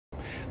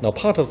Now,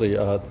 part of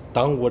the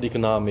downward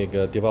economic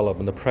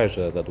development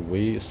pressure that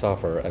we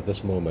suffer at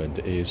this moment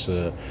is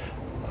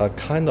a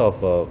kind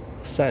of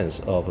sense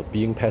of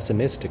being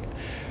pessimistic.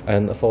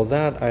 And for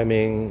that, I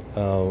mean,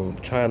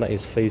 China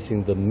is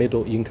facing the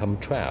middle income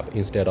trap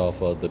instead of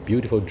the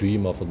beautiful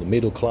dream of the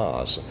middle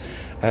class.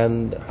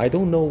 And I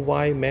don't know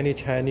why many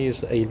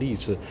Chinese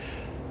elites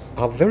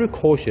are very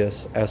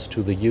cautious as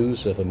to the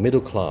use of a middle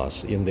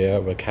class in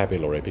their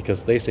vocabulary,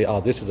 because they say,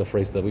 this is a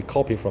phrase that we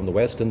copy from the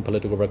Western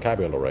political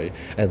vocabulary,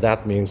 and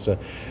that means,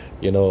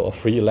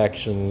 free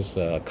elections,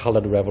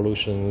 colored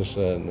revolutions,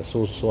 and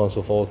so on and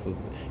so forth.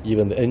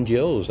 Even the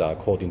NGOs are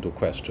called into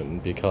question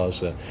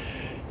because,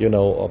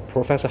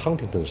 Professor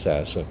Huntington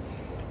says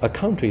a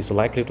country is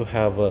likely to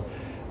have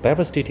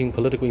devastating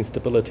political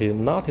instability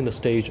not in the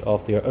stage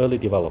of their early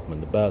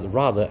development, but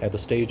rather at the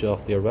stage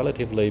of their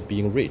relatively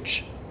being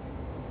rich.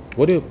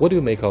 What do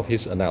you make of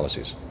his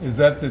analysis? Is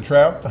that the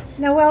trap?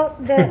 No, well,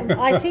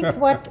 I think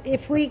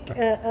if we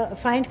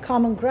find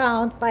common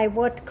ground by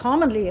what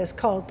commonly is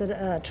called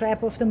the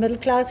trap of the middle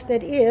class,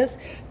 that is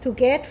to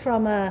get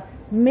from a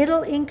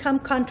middle-income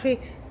country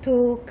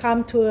to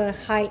come to a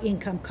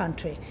high-income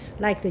country,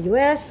 like the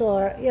U.S.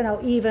 or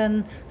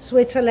even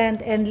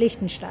Switzerland and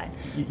Liechtenstein.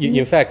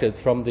 In fact,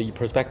 from the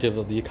perspective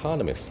of the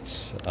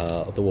economists,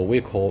 what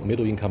we call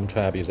middle-income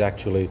trap is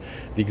actually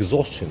the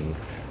exhaustion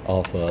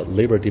of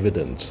labor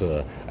dividends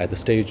at the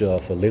stage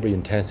of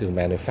labor-intensive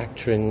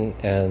manufacturing.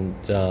 And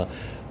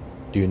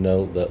do you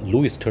know the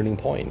Lewis turning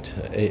point?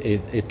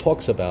 It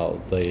talks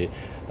about the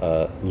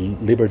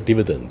labor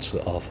dividends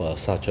of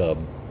such a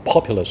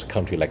populous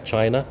country like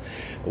China,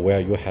 where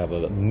you have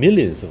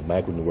millions of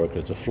migrant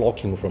workers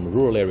flocking from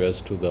rural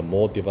areas to the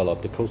more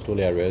developed coastal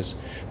areas.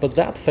 But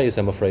that phase,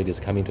 I'm afraid, is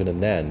coming to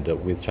an end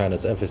with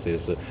China's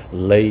emphasis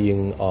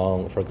laying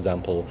on, for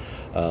example,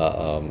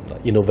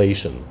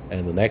 innovation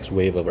and the next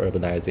wave of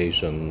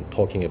urbanization,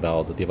 talking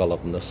about the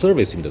development of the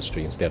service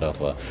industry instead of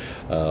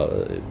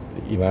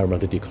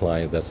environmental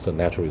decline that's the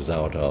natural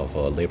result of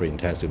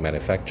labor-intensive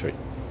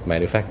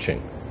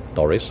manufacturing.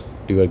 Doris,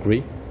 do you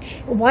agree?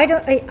 Why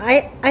don't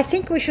I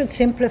think we should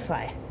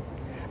simplify.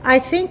 I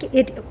think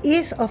it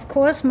is, of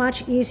course,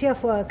 much easier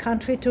for a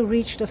country to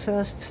reach the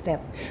first step,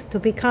 to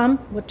become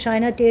what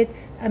China did,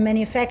 a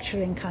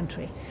manufacturing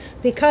country,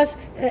 because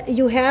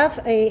you have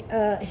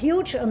a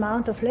huge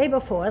amount of labor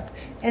force,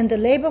 and the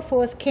labor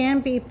force can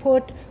be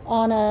put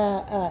on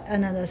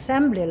an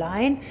assembly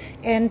line,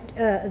 and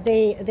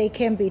they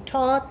can be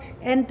taught,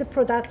 and the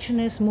production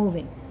is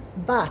moving.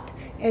 But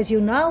as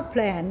you now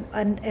plan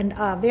and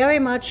are very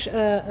much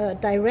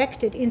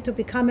directed into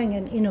becoming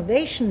an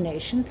innovation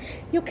nation,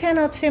 you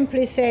cannot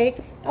simply say,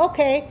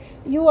 okay,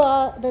 you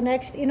are the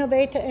next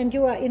innovator and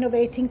you are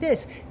innovating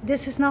this.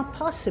 This is not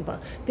possible,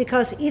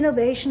 because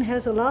innovation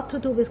has a lot to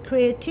do with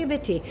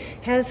creativity,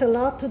 has a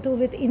lot to do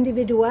with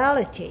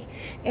individuality.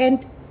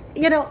 And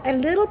a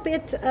little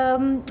bit,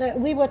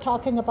 we were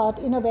talking about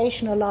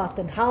innovation a lot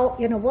and how,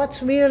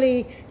 what's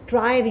really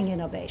driving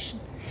innovation.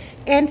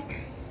 And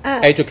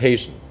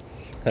education.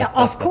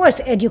 Of course,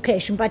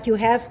 education, but you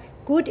have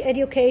good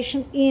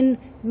education in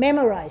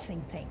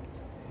memorizing things.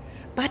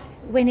 But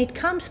when it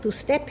comes to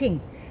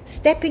stepping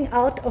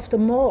out of the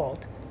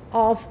mold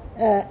of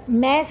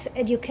mass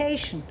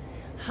education,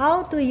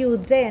 how do you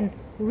then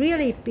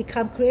really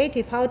become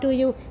creative? How do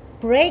you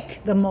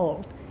break the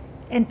mold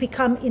and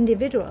become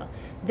individual?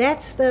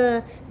 That's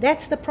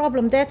the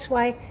problem. That's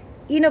why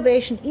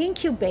innovation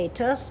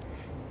incubators,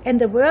 and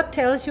the word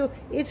tells you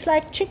it's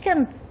like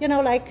chicken,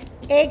 like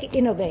egg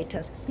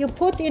innovators. You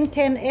put in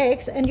 10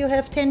 eggs and you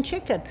have 10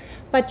 chicken,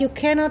 but you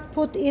cannot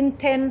put in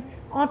 10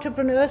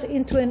 entrepreneurs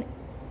into an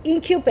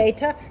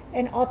incubator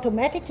and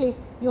automatically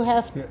you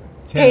have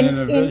 10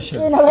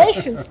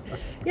 innovations.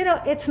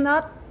 It's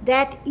not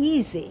that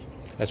easy.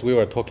 As we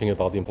were talking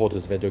about the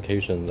importance of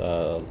education,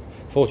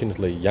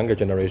 fortunately, younger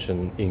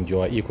generation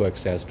enjoy equal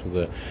access to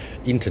the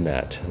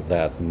internet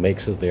that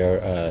makes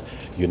their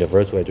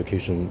universal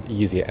education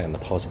easy and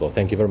possible.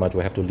 Thank you very much.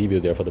 We have to leave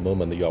you there for the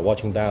moment. You are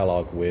watching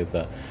Dialogue with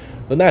the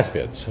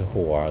Naisbitts,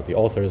 who are the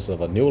authors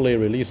of a newly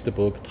released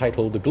book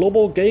titled The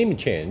Global Game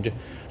Change: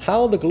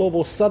 How the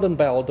Global Southern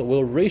Belt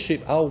Will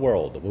Reshape Our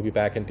World. We'll be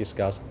back and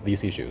discuss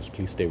these issues.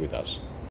 Please stay with us.